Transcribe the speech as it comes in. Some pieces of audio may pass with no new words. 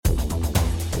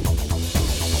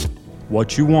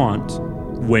what you want,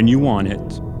 when you want it,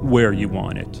 where you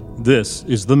want it. This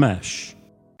is The Mesh.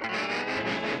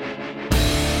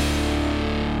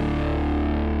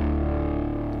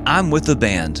 I'm with the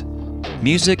band.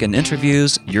 Music and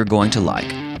interviews you're going to like.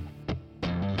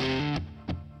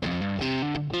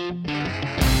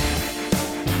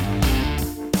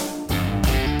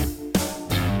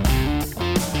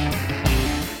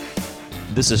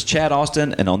 This is Chad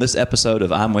Austin, and on this episode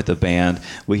of I'm with the Band,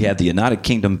 we have the United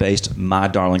Kingdom-based My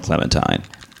Darling Clementine,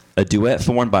 a duet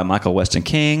formed by Michael Weston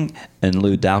King and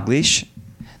Lou Dalglish.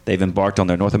 They've embarked on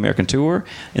their North American tour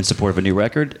in support of a new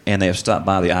record, and they have stopped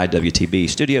by the IWTB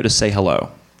studio to say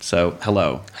hello. So,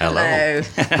 hello. Hello.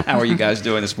 How are you guys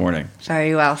doing this morning?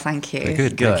 Very well, thank you.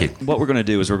 Good. Thank you. What we're going to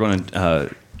do is we're going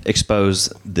to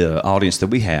expose the audience that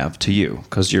we have to you,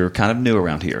 because you're kind of new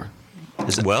around here.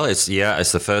 Well, it's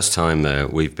the first time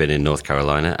we've been in North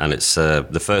Carolina, and it's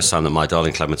the first time that My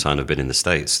Darling Clementine have been in the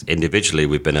States. Individually,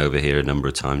 we've been over here a number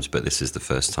of times, but this is the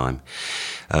first time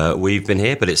we've been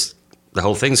here. But the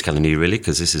whole thing's kind of new, really,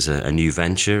 because this is a new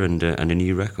venture and a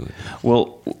new record.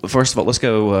 Well, first of all, let's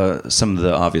go some of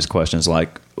the obvious questions,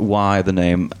 like why the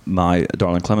name My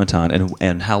Darling Clementine,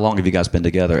 and how long have you guys been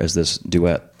together as this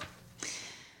duet?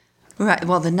 Right,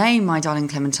 well, the name My Darling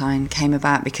Clementine came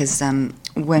about because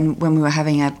when we were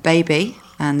having a baby,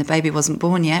 and the baby wasn't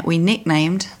born yet, we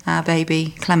nicknamed our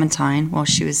baby Clementine while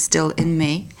she was still in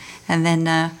me. And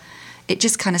then it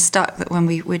just kind of stuck that when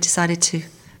we decided to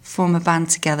form a band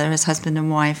together as husband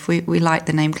and wife, we liked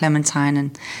the name Clementine,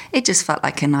 and it just felt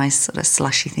like a nice sort of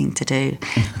slushy thing to do.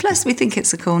 Plus, we think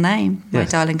it's a cool name, My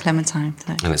Darling Clementine.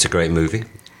 So. And it's a great movie,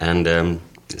 and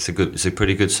it's a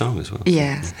pretty good song as well.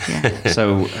 Yeah.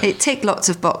 So it ticked lots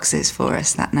of boxes for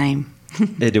us, that name.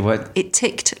 It did what? It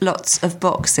ticked lots of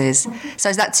boxes. So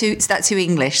is that too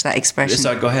English, that expression?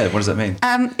 So go ahead. What does that mean?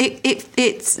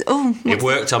 It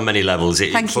worked on many levels.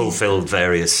 It fulfilled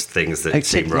various things that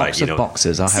seem right. Lots of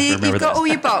boxes. I have to remember you've got that. all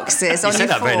your boxes on you your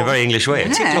said that in a very English way.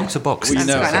 It ticked lots of boxes.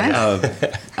 Well,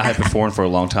 I have performed for a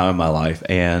long time in my life,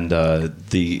 and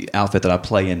the outfit that I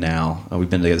play in now, we've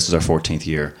been together. This is our 14th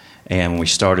year, and when we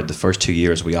started, the first 2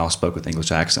 years, we all spoke with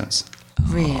English accents.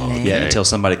 Really? Yeah, until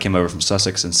somebody came over from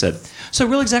Sussex and said, "So,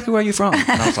 really, exactly where are you from?" And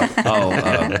I was like,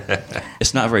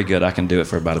 it's not very good. I can do it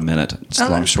for about a minute. Just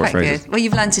long, short phrases. Good. Well,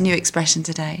 you've learnt a new expression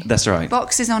today. That's right.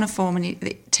 Boxes on a form and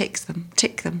it tick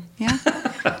them. Yeah.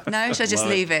 No, should I just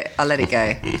leave it? I'll let it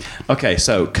go. Okay,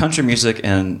 so country music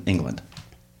in England.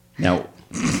 Now,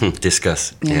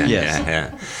 discuss. Yeah.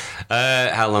 Yes.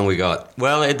 Yeah. How long we got?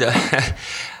 Well,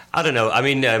 I don't know. I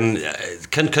mean,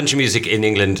 country music in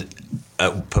England,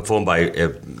 performed by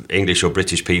English or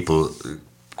British people,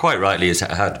 quite rightly has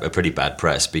had a pretty bad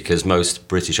press, because most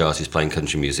British artists playing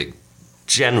country music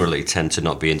generally tend to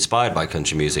not be inspired by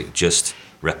country music, just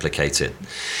replicate it.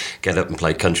 Get up and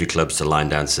play country clubs to line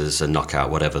dancers and knock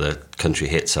out whatever the country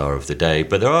hits are of the day.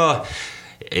 But there are,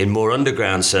 in more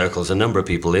underground circles, a number of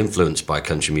people influenced by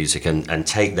country music and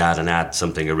take that and add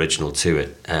something original to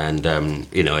it. And,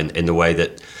 in the way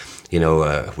that,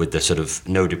 with the sort of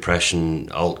no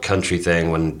depression alt country thing,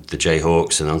 when the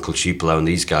Jayhawks and Uncle Tupelo and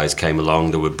these guys came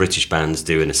along, there were British bands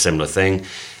doing a similar thing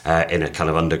in a kind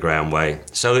of underground way.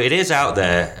 So it is out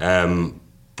there,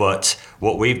 but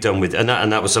what we've done with, and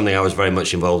that was something I was very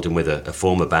much involved in with a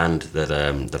former band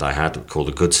that I had called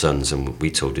the Good Sons, and we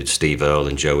toured with Steve Earle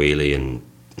and Joe Ely and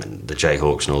the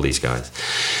Jayhawks and all these guys.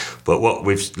 But what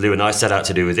Lou and I set out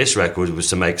to do with this record was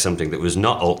to make something that was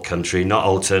not alt country, not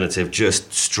alternative,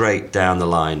 just straight down the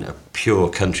line, a pure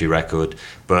country record,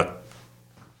 but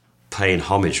paying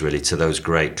homage really to those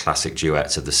great classic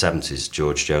duets of the 70s,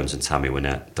 George Jones and Tammy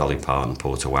Wynette, Dolly Parton,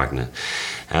 Porter Wagner.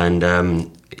 And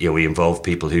we involved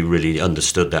people who really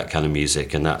understood that kind of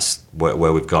music, and that's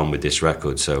where we've gone with this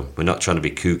record. So we're not trying to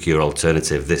be kooky or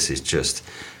alternative. This is just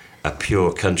a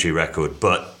pure country record,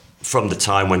 but from the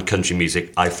time when country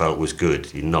music I felt was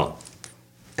good, not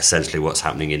essentially what's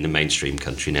happening in the mainstream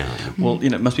country now. Well,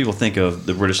 most people think of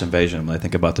the British invasion when they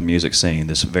think about the music scene.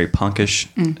 This very punkish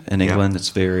in England.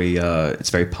 Yeah. It's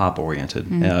very pop oriented,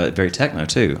 very techno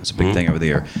too. It's a big thing over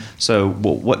there. So,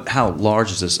 how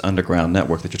large is this underground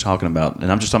network that you're talking about?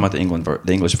 And I'm just talking about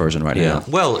the English version right now.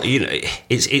 Well,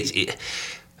 it's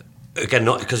again,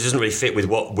 not because it doesn't really fit with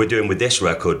what we're doing with this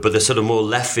record, but the sort of more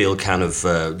left field kind of,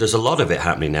 there's a lot of it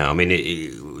happening now. I mean,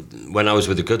 when I was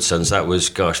with the Good Sons, that was,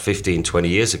 15, 20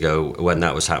 years ago when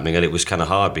that was happening, and it was kind of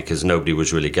hard because nobody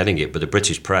was really getting it. But the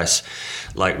British press,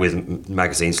 like with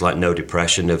magazines like No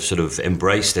Depression, have sort of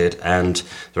embraced it, and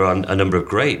there are a number of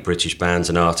great British bands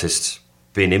and artists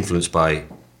being influenced by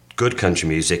good country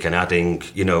music and adding,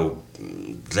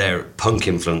 their punk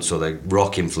influence or their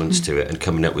rock influence to it and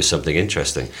coming up with something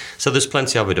interesting. So there's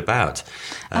plenty of it about.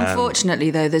 Unfortunately,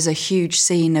 though, there's a huge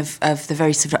scene of the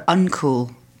very sort of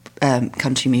uncool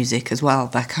country music as well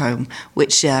back home,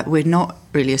 which we're not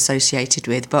really associated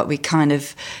with, but we kind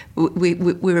of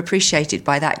we're appreciated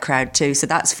by that crowd too, so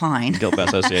that's fine. Guilt by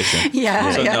association.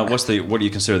 Yeah. So yeah. now, what do you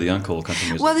consider the uncool country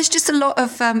music? Well, there's just a lot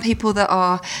of people that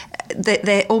are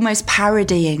they're almost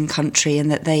parodying country,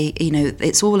 and that they, you know,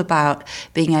 it's all about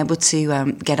being able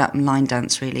to get up and line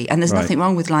dance, really. And there's Right. nothing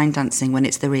wrong with line dancing when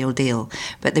it's the real deal,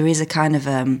 but there is a kind of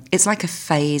it's like a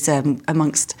phase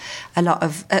amongst a lot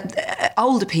of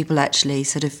older people actually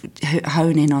sort of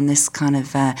hone in on this kind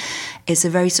of. It's a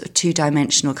very sort of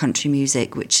two-dimensional country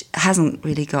music, which hasn't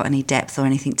really got any depth or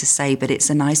anything to say, but it's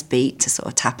a nice beat to sort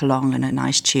of tap along and a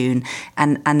nice tune,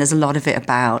 and there's a lot of it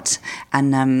about.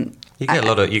 And you get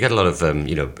a lot of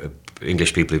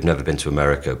English people who've never been to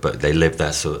America, but they live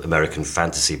that sort of American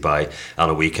fantasy by on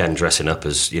a weekend dressing up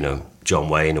as, you know, John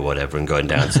Wayne or whatever, and going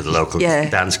down to the local Yeah.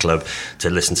 dance club to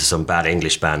listen to some bad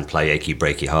English band play "Achy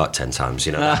Breaky Heart" 10 times.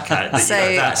 You know, that kind of, So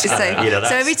that's,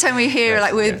 every time we hear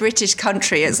that's- like we're yeah. British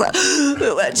country, it's like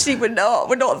well, actually we're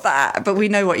not that, but we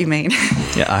know what you mean.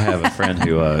 Yeah, I have a friend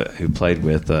who played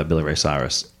with Billy Ray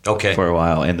Cyrus Okay. for a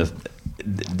while, and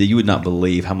you would not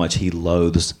believe how much he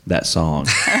loathes that song.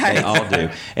 They all do.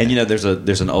 And you know,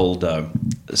 there's an old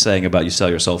saying about you sell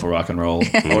your soul for rock and roll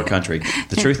or country.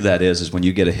 The truth of that is when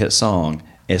you get a hit song,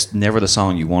 it's never the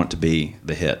song you want it to be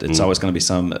the hit. It's always going to be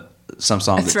some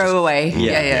song A that's throwaway. Just,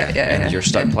 Yeah. and you're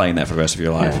stuck playing that for the rest of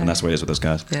your life, and that's the way it is with those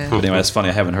guys. Yeah. But anyway, it's funny.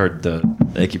 I haven't heard the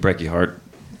Achy Breaky Heart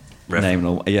name in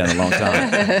a long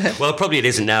time. Well, probably it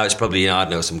isn't now. It's probably, I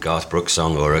don't know, some Garth Brooks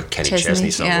song or a Kenny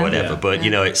Chesney song yeah. or whatever. Yeah. But,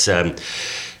 you know, it's...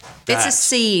 It's a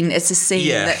scene. It's a scene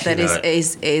Yeah, that you know,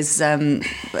 is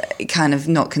kind of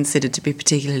not considered to be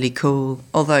particularly cool,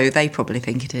 although they probably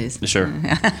think it is. Sure.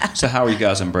 So how are you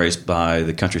guys embraced by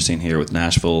the country scene here with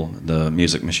Nashville, the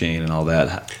Music Machine, and all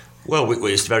that? Well,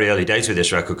 it's very early days with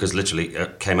this record because literally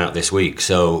came out this week.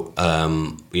 So,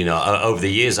 over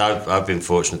the years, I've been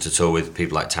fortunate to tour with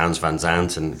people like Townes Van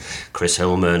Zandt and Chris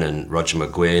Hillman and Roger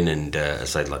McGuinn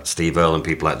and, like Steve Earle and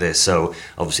people like this. So,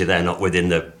 obviously, they're not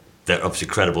they're obviously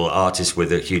credible artists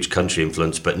with a huge country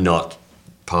influence, but not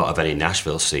part of any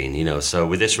Nashville scene, you know. So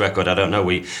with this record, I don't know,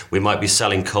 we might be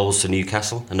selling coals to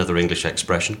Newcastle, another English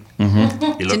expression. Mm-hmm.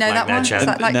 You Do you know that one? Is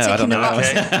that like No, I ticking don't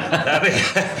the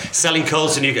know. box? Selling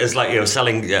coals to Newcastle is like, you know,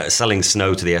 selling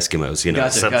snow to the Eskimos, you know.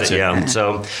 Gotcha. Yeah.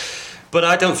 So, but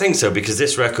I don't think so, because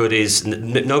this record is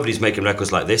nobody's making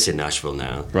records like this in Nashville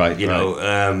now. Right, You know.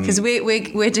 Because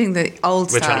we're doing the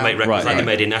old We're style. trying to make records Right, like they right.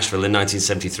 made in Nashville in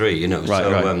 1973, you know. Right,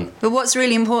 so, right. But what's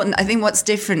really important, I think what's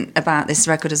different about this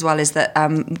record as well is that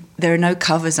there are no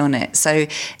covers on it. So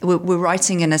we're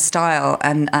writing in a style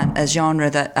and a genre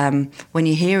that when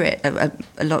you hear it,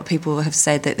 a lot of people have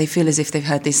said that they feel as if they've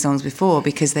heard these songs before,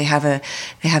 because they have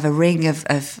a ring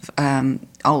of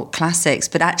old classics.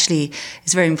 But actually,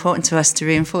 it's very important to us to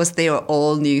reinforce they are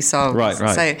all new songs. Right. So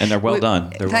And they're well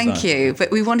done. Thank you.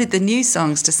 But we wanted the new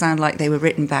songs to sound like they were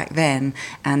written back then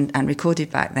and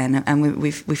recorded back then, and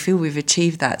we feel we've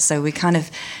achieved that. So we're kind of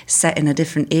set in a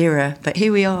different era, but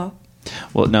here we are.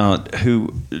 Well, now,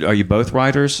 who are you both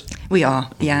writers? We are,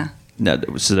 yeah. No,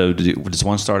 so does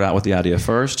one start out with the idea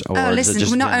first? Or Oh, is it listen,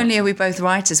 just not only are we both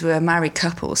writers, we're a married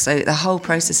couple, so the whole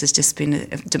process has just been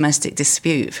a domestic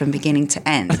dispute from beginning to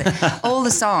end. All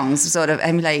the songs sort of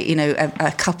emulate, you know,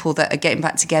 a couple that are getting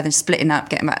back together, splitting up,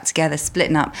 getting back together,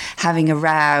 splitting up, having a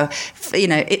row, you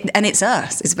know, and it's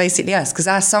us. It's basically us, because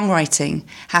our songwriting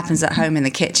happens at home in the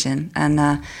kitchen,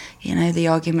 and you know, the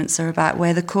arguments are about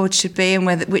where the chords should be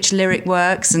and which lyric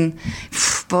works, and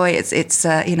boy, it's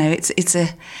you know,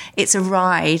 it's a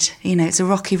ride, you know, it's a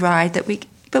rocky ride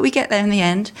but we get there in the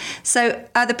end. So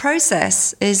the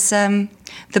process is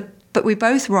but we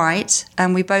both write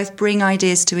and we both bring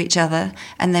ideas to each other,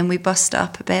 and then we bust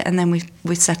up a bit, and then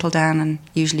we settle down, and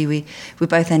usually we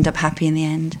both end up happy in the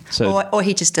end. So- or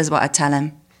he just does what I tell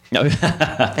him, No.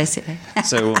 basically.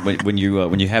 So when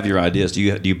you have your ideas, do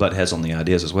you butt heads on the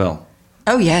ideas as well?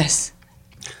 Oh yes.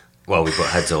 Well, we butt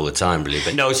heads all the time, really.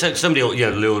 But no, somebody will, you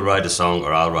know, Lou will write a song,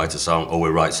 or I'll write a song, or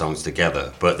we'll write songs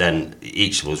together. But then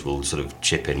each of us will sort of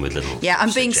chip in with little. Yeah,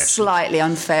 I'm being suggestions. slightly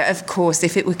unfair. Of course,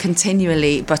 if it were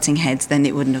continually butting heads, then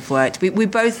it wouldn't have worked.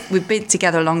 We've been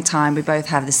together a long time. We both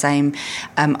have the same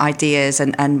ideas,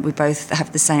 and we both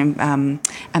have the same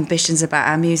ambitions about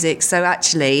our music. So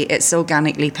actually, it's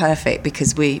organically perfect,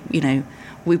 because we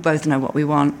both know what we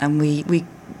want, and we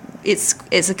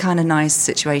it's a kind of nice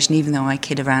situation, even though I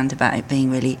kid around about it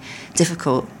being really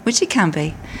difficult, which it can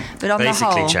be. But on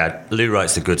Basically, the whole, Chad, Lou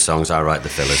writes the good songs, I write the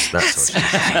fillers. That's what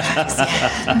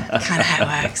kind of how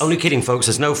it works. Only kidding, folks.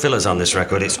 There's no fillers on this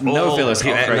record. It's No all fillers,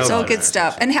 all great It's all songs. good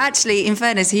stuff. And actually, in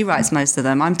fairness, he writes most of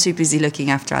them. I'm too busy looking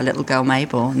after our little girl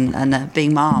Mabel and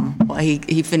being mom. Well,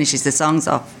 he finishes the songs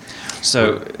off.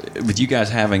 So, with you guys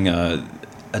having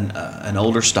an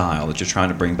older style that you're trying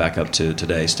to bring back up to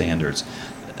today's standards,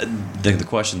 the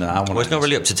question that I want to Well, it's not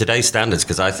really up to today's standards,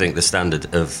 because I think the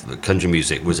standard of country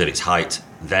music was at its height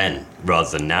then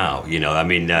rather than now. You know, I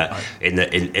mean,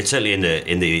 it's certainly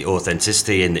in the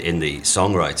authenticity in the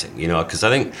songwriting. You know, because I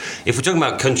think if we're talking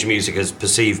about country music as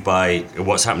perceived by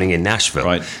what's happening in Nashville,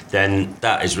 Right. then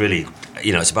that is really,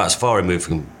 you know, it's about as far removed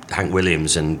from Hank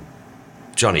Williams and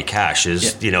Johnny Cash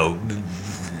as you know,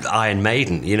 Iron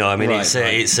Maiden. You know, I mean, Right, so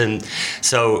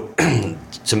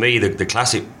to me, the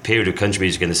classic period of country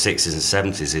music in the 60s and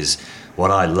 70s is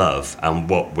what I love, and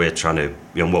what we're trying to,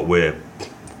 you know,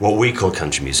 what we call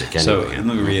country music. Anyway. So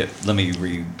let me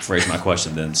rephrase my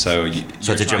question then. So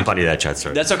So to jump on you there, Chad,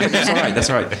 sorry. That's okay. That's all right. That's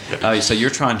all right. So you're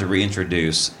trying to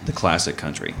reintroduce the classic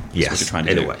country. That's Yes, what you're trying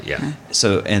to in do. a way, yeah.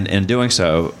 So in doing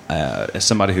so, as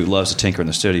somebody who loves to tinker in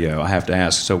the studio, I have to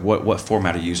ask. So what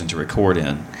format are you using to record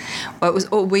in? Well, it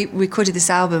was we recorded this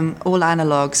album all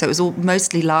analog, so it was all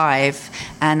mostly live.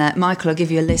 And Michael will give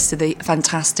you a list of the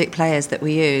fantastic players that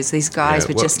we use. These guys Yeah,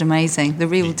 were well- just amazing, the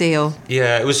real deal.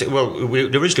 Yeah, it was. Well, we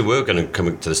originally were going to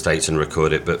come to the States and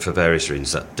record it, but for various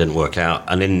reasons that didn't work out.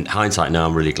 And in hindsight now,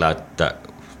 I'm really glad that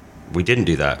we didn't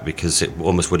do that, because it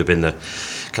almost would have been the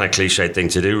kind of cliched thing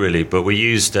to do, really. But we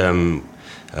used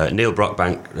Neil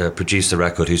Brockbank produced the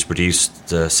record, who's produced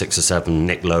 6 or 7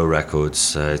 Nick Lowe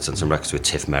records. He's done some records with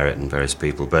Tiff Merritt and various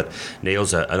people. But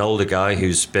Neil's an older guy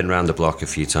who's been around the block a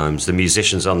few times. The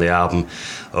musicians on the album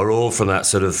are all from that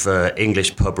sort of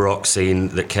English pub rock scene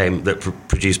that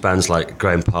produced bands like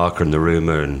Graham Parker and The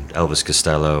Rumour and Elvis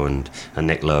Costello and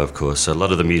Nick Lowe, of course. So a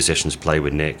lot of the musicians played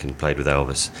with Nick and played with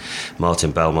Elvis.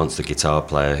 Martin Belmont's the guitar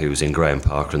player who was in Graham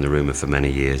Parker and The Rumour for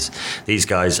many years. These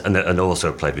guys, and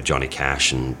also played with Johnny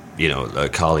Cash and, you know,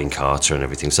 Carlene Carter and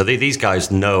everything. So these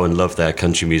guys know and love their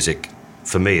country music,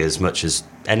 for me, as much as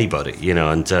anybody, you know.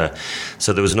 And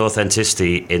so there was an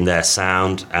authenticity in their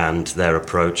sound and their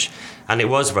approach. And it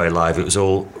was very live. It was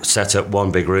all set up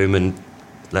one big room and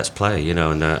let's play, you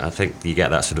know. And I think you get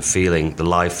that sort of feeling, the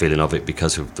live feeling of it,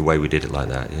 because of the way we did it like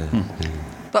that, yeah.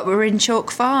 But we're in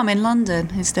Chalk Farm in London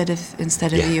instead of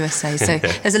Yeah. the USA. So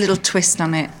there's a little twist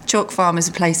on it. Chalk Farm is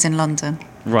a place in London.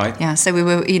 Right. Yeah, so we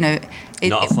were, you know...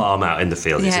 Not a farm out in the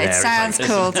field. It's Yeah, an it area. sounds It's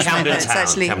cool, doesn't Camden it? But it's Town,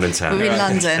 actually, Camden Town. we're in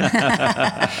London.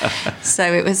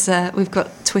 So it was, we've got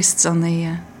twists on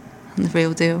the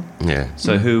real deal. Yeah.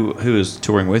 So who is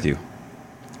touring with you?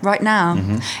 Right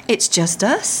now, it's just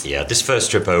us. Yeah, this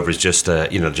first trip over is just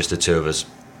just the two of us.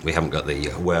 We haven't got the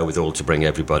wherewithal to bring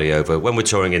everybody over. When we're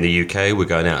touring in the UK, we're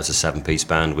going out as a 7-piece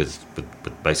band with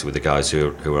basically with the guys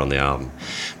who are on the album.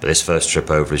 But this first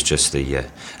trip over is just the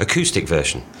acoustic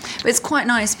version. But it's quite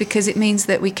nice because it means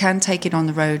that we can take it on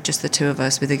the road, just the two of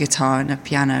us, with a guitar and a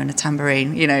piano and a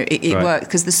tambourine. You know, it Right. works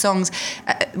because the songs.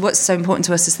 What's so important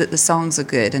to us is that the songs are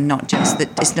good, and not just that.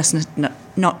 It's just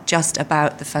not just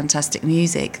about the fantastic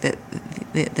music that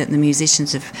the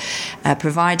musicians have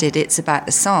provided. It's about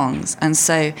the songs, and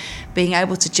so being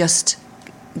able to just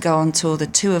go on tour, the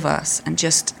two of us, and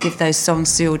just give those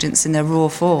songs to the audience in their raw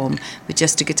form with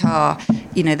just a guitar,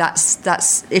 you know,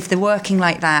 that's if they're working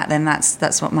like that, then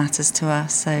that's what matters to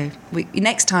us. So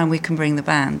next time we can bring the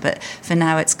band, but for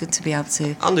now it's good to be able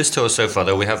to. On this tour so far,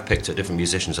 though, we have picked up different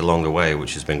musicians along the way,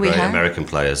 which has been We great. have. American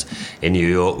players. In New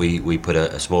York, we put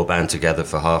a small band together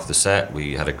for half the set.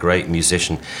 We had a great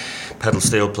musician, pedal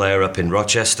steel player up in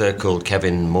Rochester called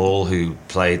Kevin Maul, who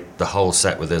played the whole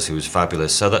set with us, who was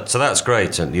fabulous. So that's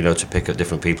great, and you know, to pick up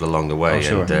different people along the way. Oh,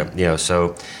 sure. And you know,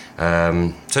 so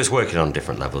it's working on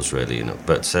different levels, really. You know,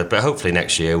 but hopefully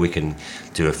next year we can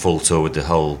do a full tour with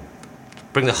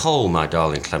bring the whole My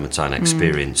Darling Clementine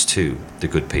experience to the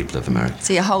good people of America.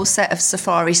 See a whole set of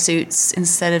safari suits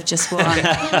instead of just one.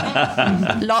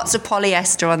 Lots of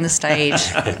polyester on the stage.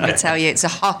 I tell you, it's a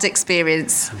hot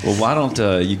experience. Well, why don't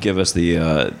you give us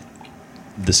the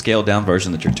scaled down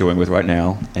version that you're touring with right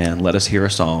now, and let us hear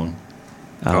a song.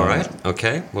 All right.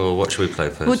 Okay. Well, what should we play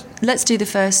first? Well, let's do the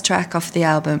first track off the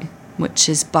album, which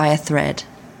is By a Thread.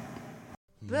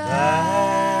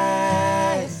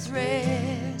 By a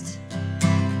thread,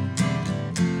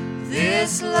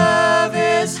 this love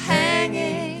is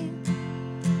hanging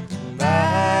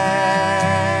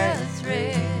by a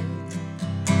thread.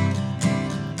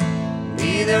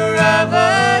 Neither of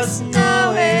us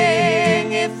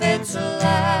knowing if it's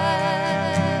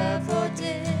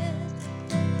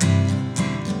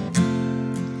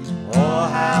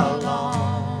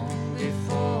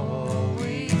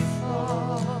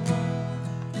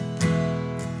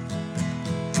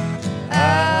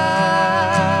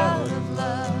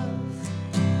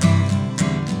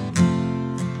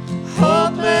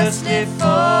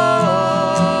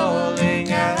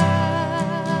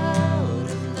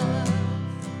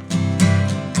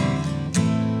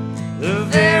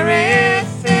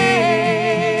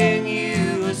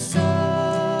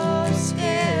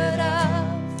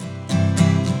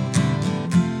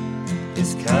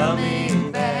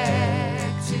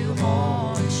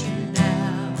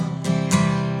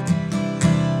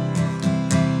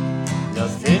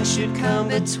should come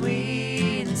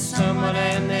between someone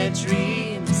and their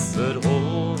dreams. But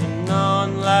holding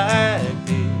on like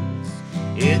this,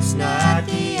 it's not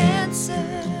the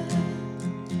answer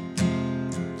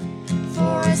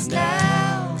for us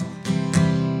now.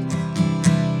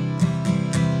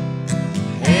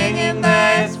 Hanging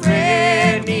by a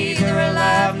thread, neither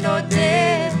alive nor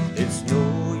dead. It's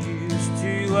no use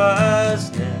to us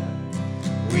now.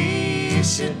 We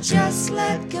should just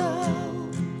let go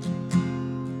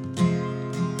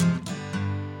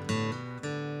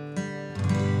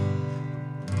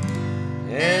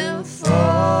and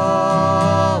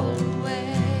fall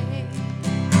away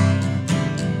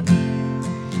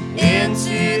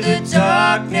into the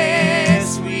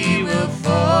darkness. We will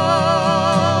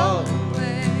fall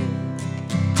away.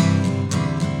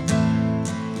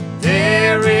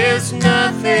 There is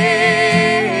nothing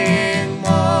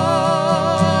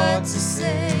more to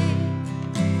say,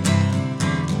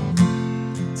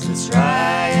 to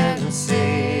try and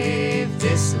save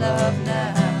this love now.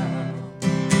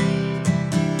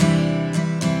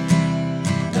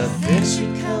 Nothing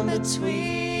should come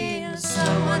between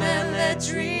someone and their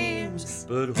dreams.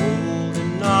 But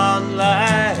holding on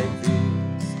like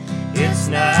this, it's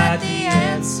not the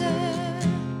answer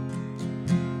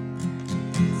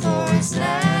for us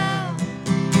now.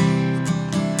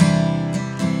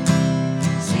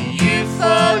 So you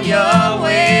fall your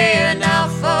way and I'll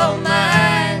fall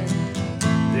mine.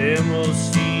 Then we'll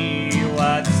see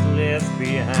what's left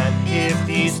behind. If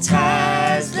these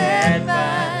ties that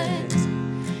bind,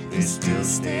 they still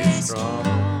stay strong.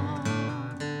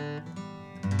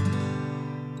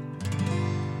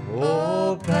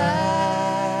 Oh,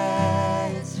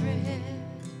 by a thread,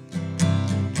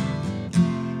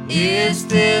 is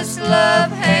this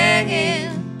love hanging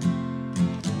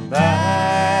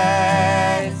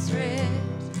by a thread?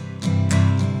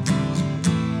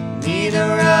 Neither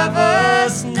of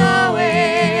us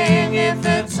knowing if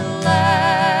it's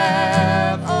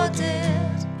alive or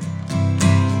dead,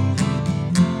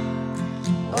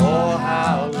 or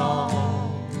how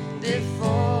long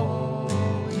before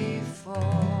we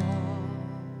fall.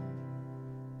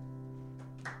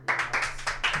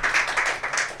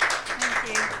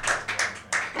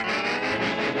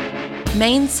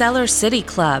 Main Cellar City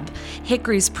Club,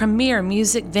 Hickory's premier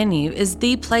music venue, is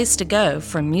the place to go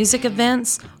for music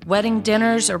events, wedding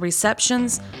dinners or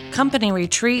receptions, company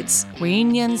retreats,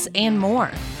 reunions, and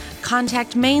more.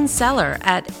 Contact Main Cellar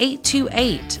at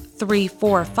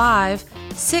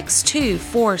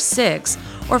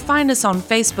 828-345-6246 or find us on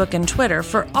Facebook and Twitter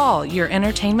for all your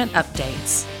entertainment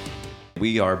updates.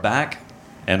 We are back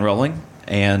and rolling,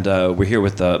 and we're here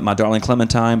with My Darling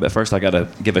Clementine. But first, I got to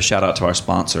give a shout out to our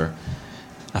sponsor.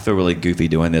 I feel really goofy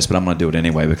doing this, but I'm going to do it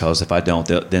anyway because if I don't,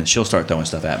 then she'll start throwing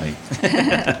stuff at me.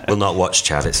 We'll not watch,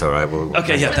 Chad. It's all right.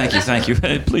 Okay, yeah, thank you.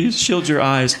 Please shield your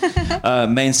eyes.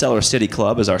 Main Cellar City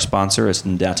Club is our sponsor. It's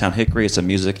in downtown Hickory. It's a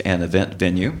music and event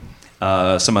venue.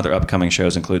 Some other upcoming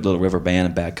shows include Little River Band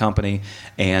and Bad Company,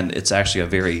 and it's actually a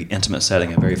very intimate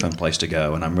setting, a very fun place to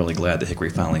go, and I'm really glad that Hickory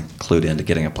finally clued into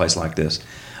getting a place like this.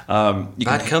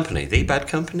 Bad Company? The Bad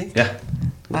Company? Yeah.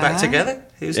 We're back together?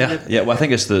 Who's in it? Yeah, well, I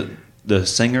think it's the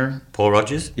singer. Paul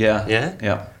Rogers?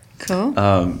 Yeah. Cool.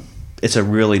 It's a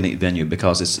really neat venue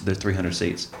because there's 300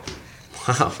 seats.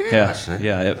 Wow. Yeah.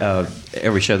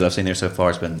 Every show that I've seen there so far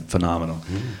has been phenomenal.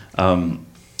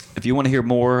 If you want to hear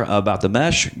more about The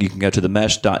Mesh, you can go to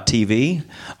themesh.tv.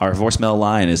 Our voicemail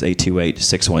line is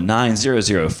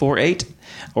 828-619-0048,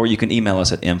 or you can email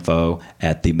us at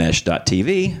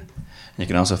info@themesh.tv. You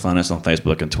can also find us on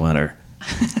Facebook and Twitter.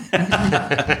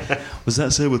 Was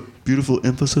that said with beautiful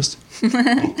emphasis?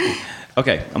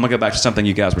 Okay, I'm going to go back to something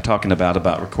you guys were talking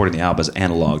about recording the album as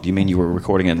analog. Do you mean you were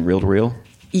recording in reel-to-reel?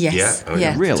 Yes. Yeah? Oh,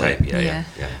 yeah. Really? Tape. Yeah.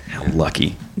 How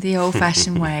lucky. The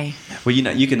old-fashioned way. Well,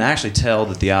 you can actually tell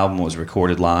that the album was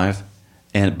recorded live,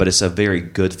 but it's a very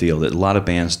good feel that a lot of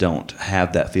bands don't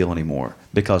have that feel anymore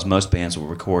because most bands will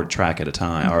record track at a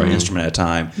time or an instrument at a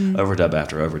time, overdub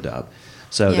after overdub.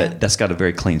 So that's got a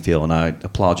very clean feel, and I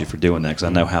applaud you for doing that because I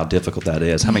know how difficult that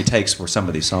is. How many takes were some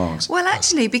of these songs? Well,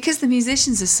 actually, because the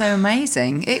musicians are so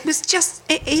amazing, it was just,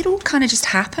 it all kind of just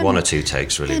happened. One or two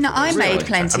takes, really. You know, I made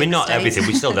plenty I mean, not of mistakes. everything.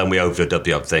 We still done. We overdubbed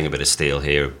the odd thing, a bit of steel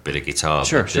here, a bit of guitar.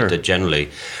 Sure. Generally,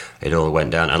 it all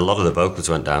went down. And a lot of the vocals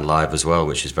went down live as well,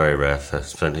 which is very rare,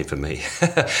 certainly for me.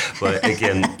 But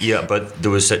again, but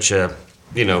there was such a,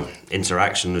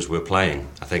 interaction as we were playing.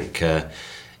 I think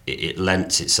it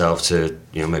lent itself to,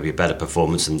 maybe a better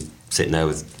performance than sitting there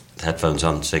with headphones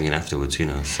on, singing afterwards.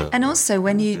 So. And also,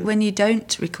 when you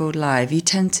don't record live, you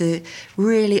tend to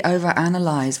really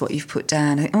overanalyze what you've put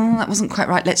down. Oh, that wasn't quite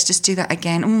right. Let's just do that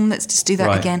again. Let's just do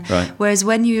that again. Right. Whereas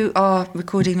when you are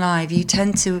recording live, you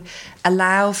tend to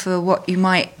allow for what you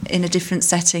might, in a different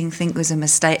setting, think was a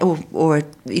mistake, or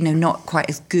not quite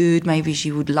as good maybe as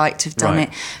you would like to have done it.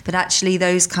 But actually,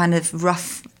 those kind of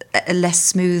rough, less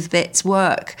smooth bits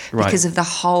work because of the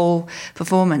whole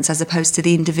performance as opposed to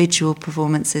the individual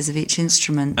performances of each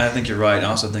instrument. I think you're right. I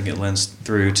also think it lends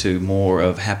through to more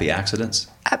of happy accidents.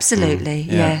 Absolutely,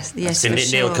 yes.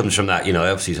 Neil comes from that,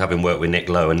 obviously having worked with Nick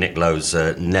Lowe, and Nick Lowe's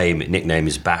nickname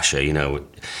is Basher,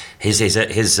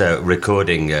 His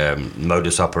recording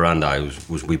modus operandi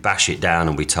was we bash it down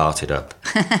and we tart it up.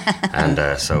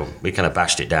 And so we kind of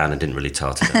bashed it down and didn't really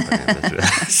tart it up.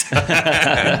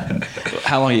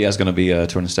 How long are you guys going to be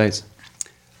touring the States?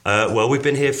 Well, we've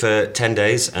been here for 10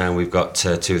 days and we've got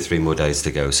 2 or 3 more days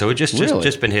to go. So we've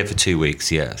just been here for 2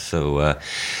 weeks, yeah. So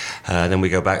then we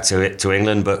go back to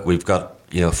England, but we've got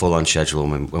full-on schedule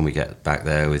when we get back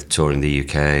there with touring the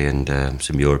UK and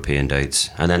some European dates,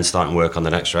 and then starting work on the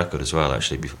next record as well,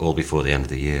 actually, all before the end of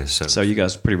the year. So you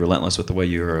guys are pretty relentless with the way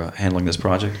you're handling this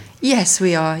project? Yes,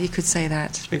 we are. You could say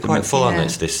that. It's been quite full-on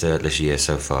this year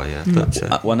so far, yeah.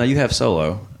 But well, now you have a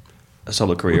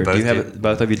solo career. Do you have it?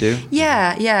 Both of you do?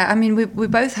 Yeah. I mean, we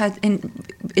both had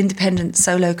independent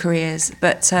solo careers,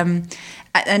 but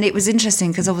and it was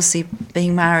interesting because obviously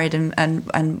being married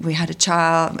and we had a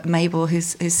child, Mabel,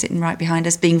 who's sitting right behind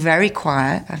us, being very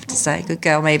quiet, I have to say, good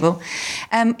girl, Mabel.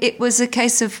 It was a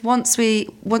case of once we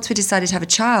decided to have a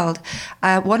child,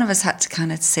 one of us had to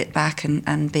kind of sit back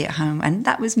and be at home, and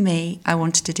that was me. I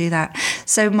wanted to do that.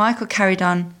 So Michael carried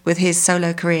on with his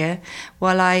solo career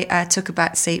while I took a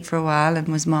back seat for a while and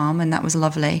was mom, and that was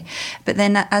lovely. But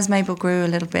then as Mabel grew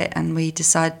a little bit and we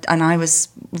decided, and I was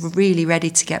really ready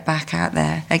to get back out there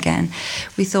again,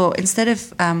 we thought instead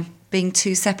of being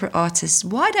 2 separate artists,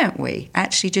 why don't we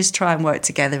actually just try and work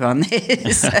together on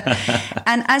this?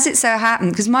 And as it so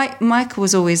happened, because Michael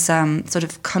was always sort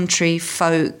of country,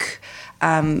 folk,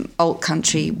 alt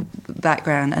country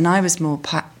background, and I was more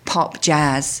pop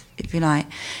jazz, if you like.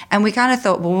 And we kind of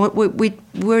thought, well,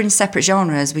 we're in separate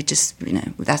genres. We just,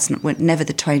 that's never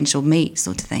the twain shall meet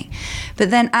sort of thing.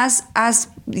 But then as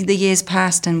the years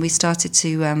passed and we started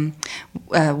to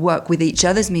work with each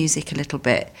other's music a little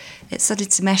bit, it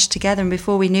started to mesh together. And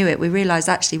before we knew it, we realised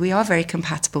actually we are very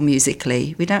compatible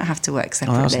musically. We don't have to work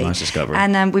separately. Oh, that's a nice discovery.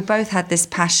 And we both had this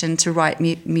passion to write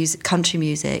music, country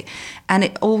music, and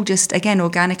it all just again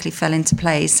organically fell into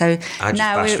place. So I just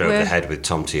bashed her over the head with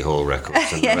Tom T. Hall records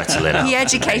and the Ritalin. He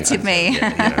educated me.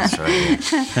 Yeah, that's right.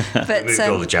 But moved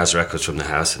all the jazz records from the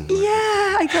house. And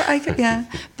I got yeah.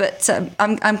 But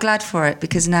I'm glad for it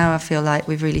because now I feel like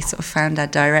we've really sort of found our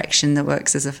direction that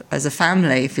works as a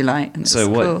family, if you like. And so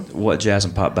cool. What jazz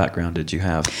and pop background did you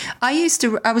have? I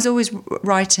was always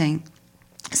writing.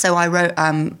 So I wrote.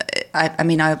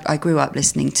 I grew up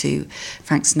listening to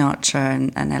Frank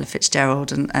Sinatra and Ella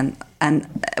Fitzgerald, and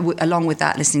along with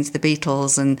that, listening to the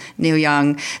Beatles and Neil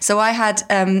Young. So I had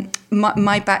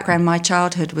my background, my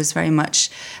childhood was very much,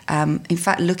 in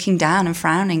fact, looking down and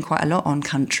frowning quite a lot on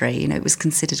country. It was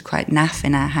considered quite naff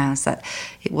in our house, that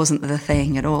it wasn't the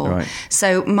thing at all. Right.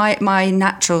 So my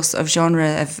natural sort of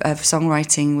genre of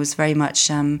songwriting was very much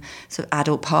sort of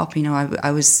adult pop.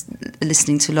 I was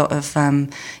listening to a lot of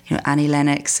Annie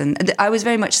Lennox, and I was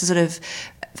very much the sort of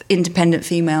independent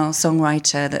female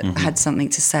songwriter that had something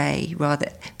to say, rather,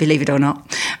 believe it or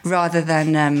not, rather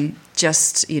than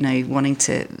just wanting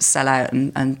to sell out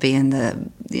and be in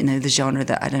the genre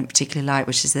that I don't particularly like,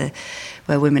 which is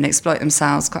where women exploit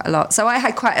themselves quite a lot. So I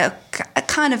had quite a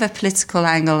kind of a political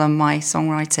angle on my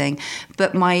songwriting,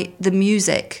 but the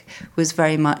music was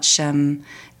very much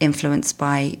influenced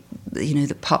by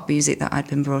the pop music that I'd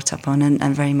been brought up on,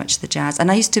 and very much the jazz.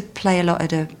 And I used to play a lot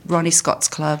at a Ronnie Scott's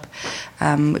club,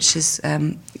 which is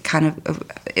kind of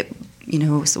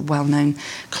was a well-known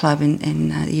club in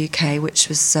the UK, which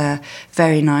was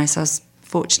very nice. I was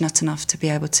fortunate enough to be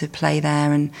able to play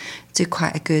there and do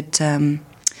quite a good. I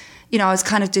was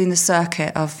kind of doing the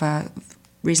circuit of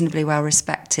reasonably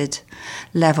well-respected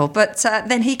level, but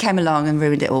then he came along and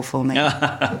ruined it all for me.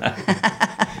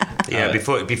 Yeah,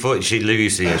 before she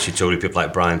toured with people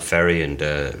like Brian Ferry and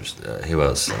who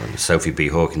else? Sophie B.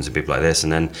 Hawkins and people like this,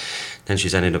 and then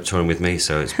she's ended up touring with me.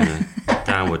 So it's been a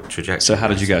downward trajectory. So how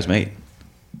did you guys meet?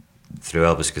 Through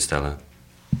Elvis Costello.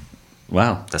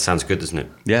 Wow, that sounds good, doesn't it?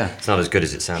 Yeah, it's not as good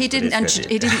as it sounds. He didn't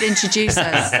introduce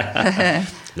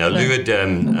us. No, Lou had.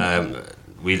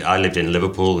 I lived in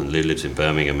Liverpool and Lou lives in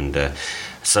Birmingham, and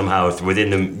somehow within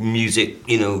the music,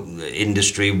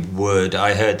 industry word,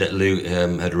 I heard that Lou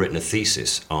had written a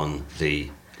thesis on the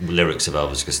lyrics of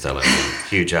Elvis Costello. I'm a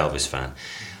huge Elvis fan,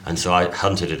 and so I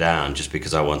hunted it down just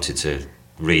because I wanted to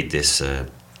read this. It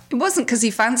wasn't because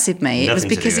he fancied me. It was Nothing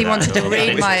to because do he with that wanted at to all.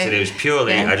 read my. It was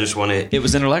purely. Yeah. I just wanted. It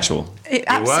was intellectual. It,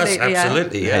 It was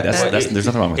absolutely, yeah. Hey, there's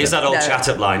nothing wrong with It's that. that old No.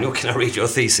 chat-up line. Oh, can I read your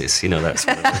thesis? That's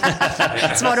what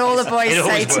That's what all the boys it say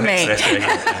always to me. works.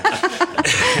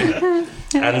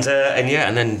 and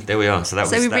then there we are. So that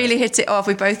So was. we that. really hit it off.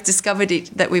 We both discovered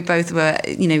that we both were,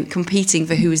 competing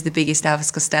for who was the biggest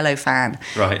Elvis Costello fan.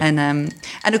 Right. And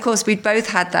of course we'd both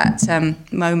had that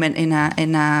moment in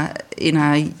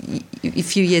a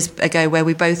few years ago where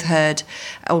we both heard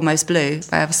Almost Blue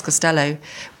by Elvis Costello,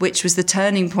 which was the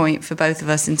turning point for both of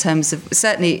us in terms of,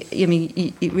 certainly,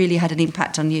 it really had an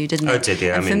impact on you, didn't it? Oh, it did,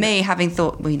 yeah. And for me, having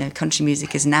thought, country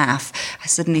music is naff, I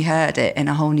suddenly heard it in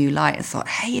a whole new light and thought,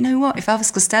 hey, you know what? If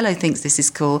Elvis Costello thinks this is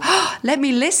cool, let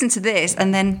me listen to this.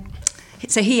 And then,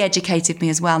 so he educated me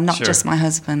as well, not Sure. just my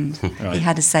husband. Right. He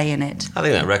had a say in it. I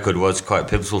think that record was quite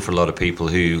pivotal for a lot of people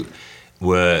who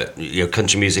were,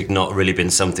 country music not really been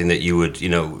something that you would,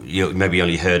 you maybe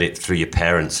only heard it through your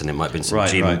parents, and it might have been some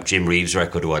Right. Jim Reeves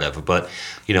record or whatever. But,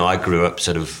 I grew up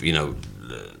sort of,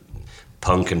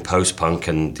 punk and post-punk,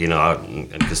 and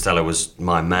and Costello was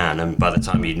my man. And by the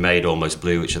time he'd made Almost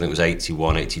Blue, which I think was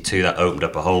 81, 82, that opened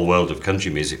up a whole world of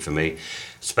country music for me,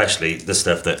 especially the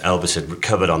stuff that Elvis had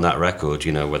recovered on that record,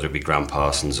 whether it be Graham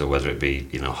Parsons or whether it be,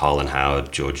 Harlan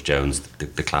Howard, George Jones,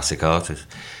 the classic artists.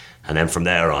 And then from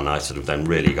there on, I sort of then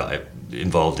really got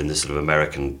involved in this sort of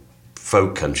American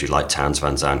folk country, like Townes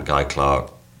Van Zandt, Guy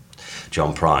Clark,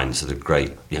 John Prine, sort of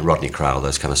great, Rodney Crowell,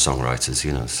 those kind of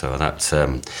songwriters, So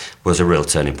that was a real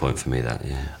turning point for me. That,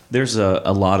 yeah. There's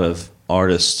a lot of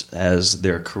artists, as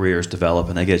their careers develop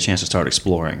and they get a chance to start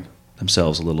exploring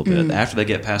themselves a little bit. After they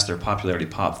get past their popularity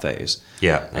pop phase,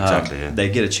 Yeah, exactly. they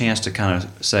get a chance to kind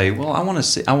of say, well, I want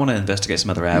to investigate some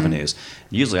other avenues.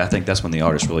 Usually I think that's when the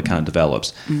artist really kind of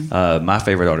develops. My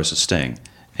favorite artist is Sting,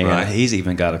 and Right. he's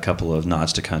even got a couple of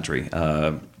nods to country.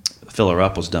 Fill Her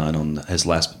Up was done on his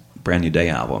last Brand New Day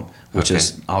album, which Okay.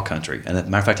 is all country. And as a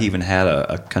matter of fact, he even had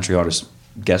a country artist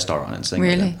guest star on it and sing with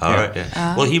Really? him. All right,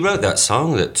 yeah. Well, he wrote that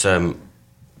song that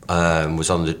was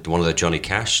on one of the Johnny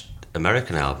Cash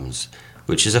American albums,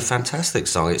 which is a fantastic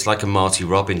song. It's like a Marty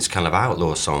Robbins kind of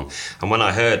outlaw song. And when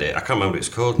I heard it, I can't remember what it's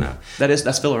called now.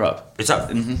 That's Fill Her Up. Is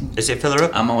that? Is it Fill Her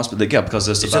Up? I'm almost because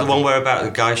it's Is it about the one where about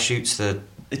the guy shoots the?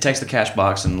 he takes the cash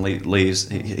box and leaves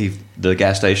the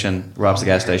gas station, robs the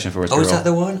gas station for his Oh, girl. is that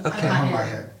the one? I Okay. hung my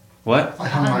head. What? I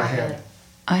hung my head.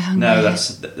 I hung my No, head.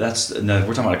 that's no.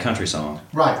 We're talking about a country song.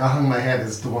 Right, I hung my head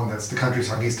is the one that's the country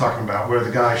song he's talking about, where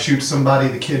the guy shoots somebody,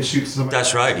 the kid shoots somebody.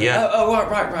 That's right. Yeah. Oh,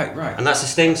 right. And that's a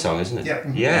Sting song, isn't it? Yep.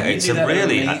 Yeah, And you it's knew a that over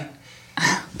really. me?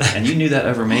 And you knew that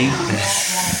over me.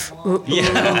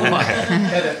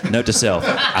 Yeah. Note to self: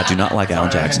 I do not like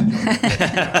Alan Jackson.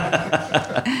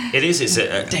 It is. It's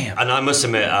a, Damn. And I must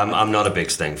admit, I'm not a big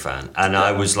Sting fan, and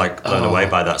I was like blown away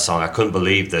by that song. I couldn't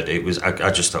believe that it was.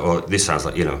 I just thought, oh, this sounds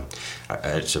like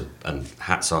and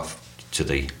hats off to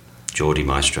the Geordie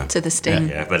maestro. To the Sting.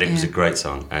 Yeah, but it was a great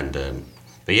song, and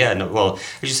but yeah, no, well,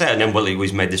 as you say, and then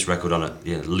he's made this record on a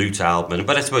Loot album.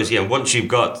 But I suppose once you've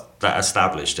got that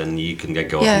established, and you can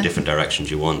go off in different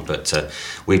directions you want. But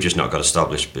we've just not got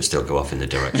established, but still go off in the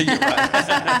direction.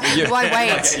 Why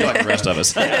wait? You're like the rest of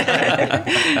us.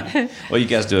 Well, you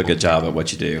guys do a good job at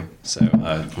what you do, so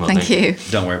Well, Thank you.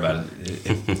 don't worry about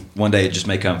it. One day it just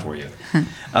may come for you.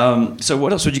 So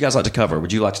what else would you guys like to cover?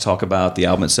 Would you like to talk about the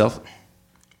album itself?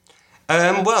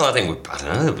 Well, I think I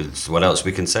don't know what else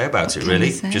we can say about it. Can Really,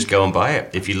 we say? just go and buy it.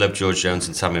 If you love George Jones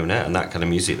and Tammy Wynette and that kind of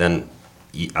music, then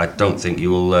I don't think you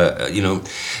will,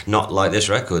 not like this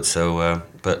record. So,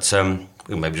 but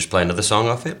we'll maybe just play another song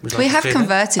off it. Would you We like to have do that?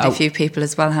 converted a few people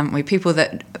as well, haven't we? People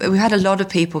that we had a lot of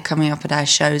people coming up at our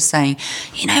shows saying,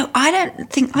 I don't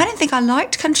think I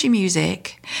liked country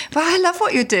music, but I love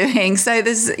what you're doing. So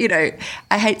there's, I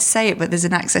hate to say it, but there's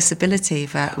an accessibility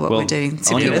about what Well, we're doing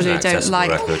to on your- people who It's an don't accessible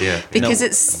like record, yeah. because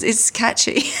it's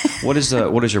catchy. What is your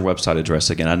website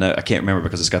address again? I can't remember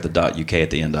because it's got the .uk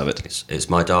at the end of it. It's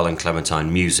My Darling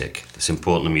Clementine Music. It's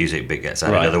important the music bit gets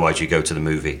added, Right. otherwise you go to the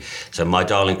movie. So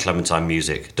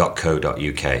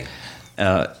mydarlingclementinemusic.co.uk.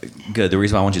 Good. The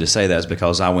reason why I want you to say that is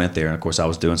because I went there, and of course I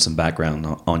was doing some background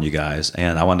on you guys,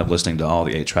 and I wound up listening to all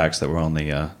the 8 tracks that were on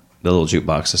the the little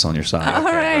jukebox that's on your side. All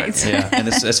right. Yeah, and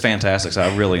it's fantastic. So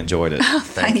I really enjoyed it.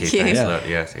 Thank you. Thanks Yeah. a lot.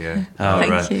 Yeah.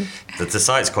 Thank you. The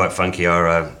site's quite funky.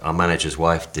 Our manager's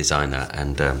wife designed that,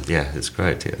 and it's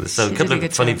great. Yeah. There's She a did couple a of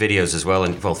good funny job. videos as well,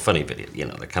 and funny video.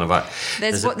 They're kind of like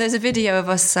There's a video of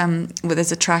us.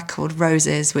 There's a track called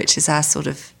Roses, which is our sort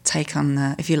of take on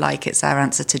the, if you like, it's our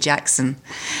answer to Jackson.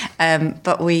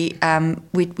 But we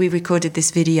recorded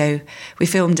this video. We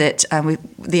filmed it.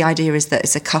 The idea is that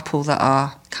it's a couple that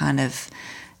are kind of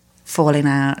falling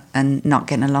out and not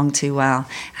getting along too well,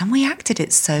 and we acted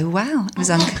it so well. It was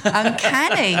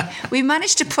uncanny. We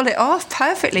managed to pull it off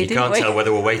perfectly, you didn't can't we? tell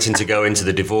whether we're waiting to go into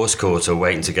the divorce court or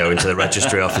waiting to go into the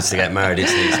registry office to get married.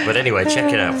 But anyway,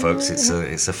 check it out, folks.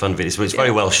 It's a fun video. It's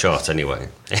very well shot, anyway.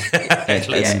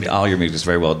 And all your music is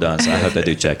very well done, so I hope they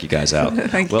do check you guys out.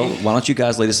 Thank well, you. why don't you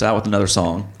guys lead us out with another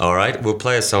song? All right, we'll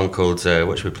play a song called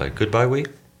what should we play? Goodbye Week.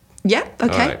 Yeah.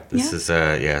 Okay. All right. This is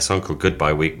a song called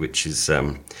Goodbye Week, which is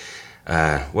in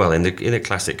the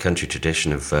classic country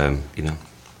tradition of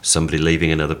somebody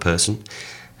leaving another person,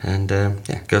 and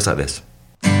it goes like this.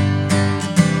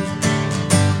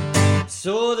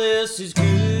 So this is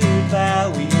goodbye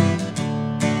week.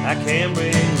 I can't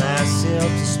bring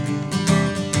myself to speak.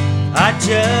 I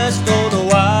just don't know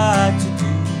what to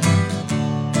do.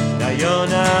 Now you're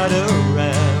not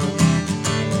around.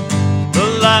 The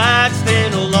lights, they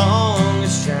no longer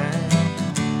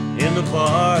shine in the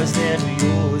bars that were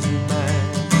yours and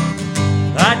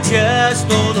mine. I just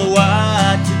don't know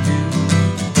what to do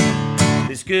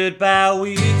this goodbye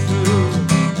week through.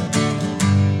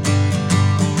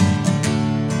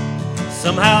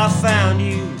 Somehow I found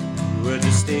you at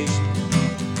the station.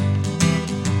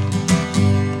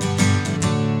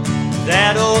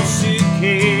 That old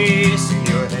suitcase in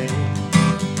your hand,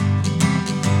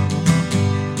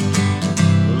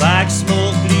 like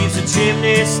smoke leaves a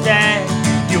chimney stack.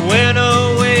 You went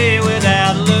away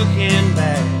without looking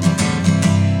back.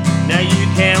 Now you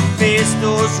can't face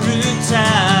those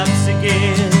rooftops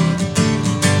again.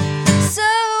 So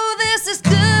this is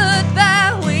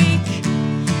goodbye week.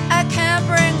 I can't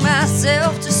bring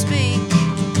myself to speak.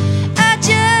 I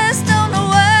just don't know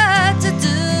what to do.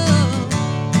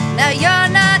 Now you're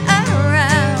not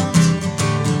around.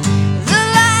 The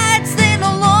lights, they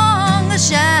no longer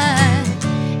shine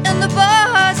in the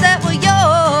bars that were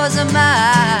yours and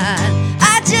mine.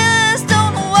 I just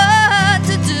don't know what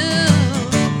to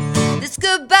do. This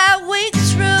goodbye week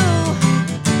through.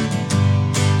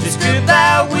 This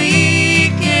goodbye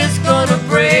week is gonna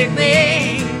break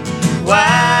me.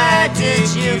 Why did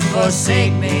you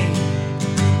forsake me?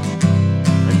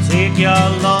 And take your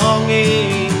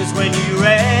longings when you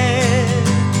ran.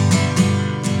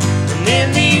 And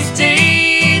in these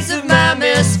days of my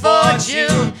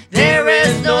misfortune, there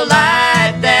is no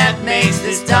light that makes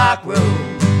this dark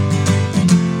room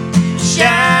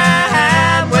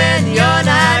shine when you're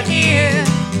not here.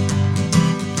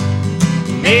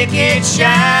 Make it shine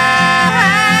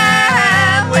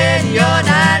when you're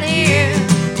not here.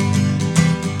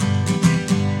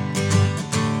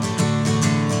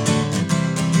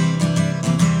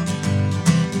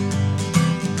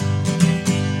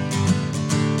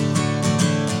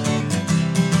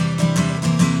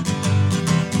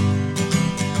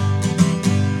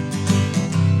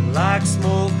 Like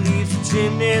smoke leaves a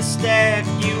chimney stack,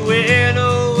 you went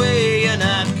away, you're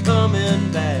not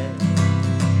coming back.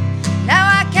 Now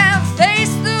I can't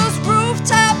face those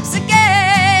rooftops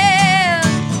again.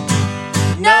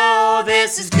 No,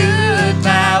 this is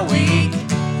goodbye week.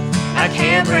 I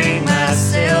can't bring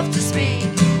myself to speak.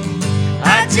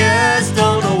 I just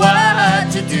don't know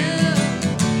what to do.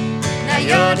 Now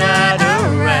you're not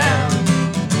around.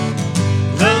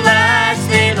 The lights,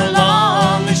 they no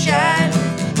longer shine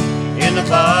in the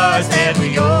bars that were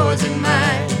yours and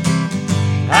mine.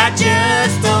 I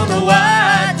just don't know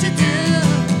what to do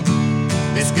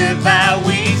this goodbye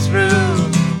week through.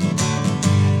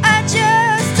 I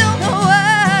just don't know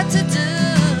what to do.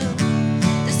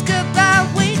 This goodbye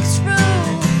week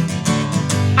through.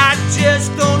 I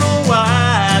just don't know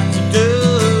what to do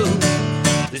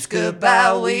this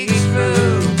goodbye week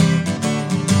through.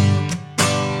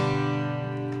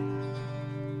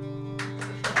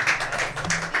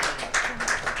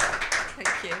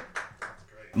 Thank you.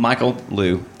 Michael,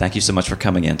 Lou, thank you so much for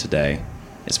coming in today.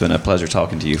 It's been a pleasure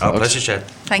talking to you Our folks. pleasure, Chad.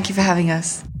 Thank you for having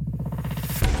us.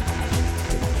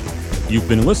 You've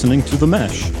been listening to The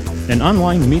Mesh, an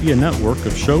online media network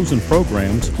of shows and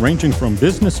programs ranging from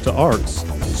business to arts,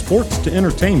 sports to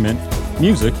entertainment,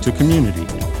 music to community.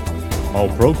 All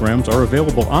programs are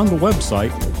available on the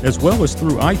website as well as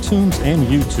through iTunes and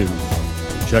YouTube.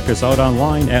 Check us out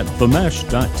online at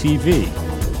themesh.tv.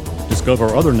 Discover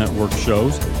other network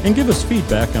shows and give us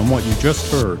feedback on what you just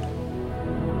heard.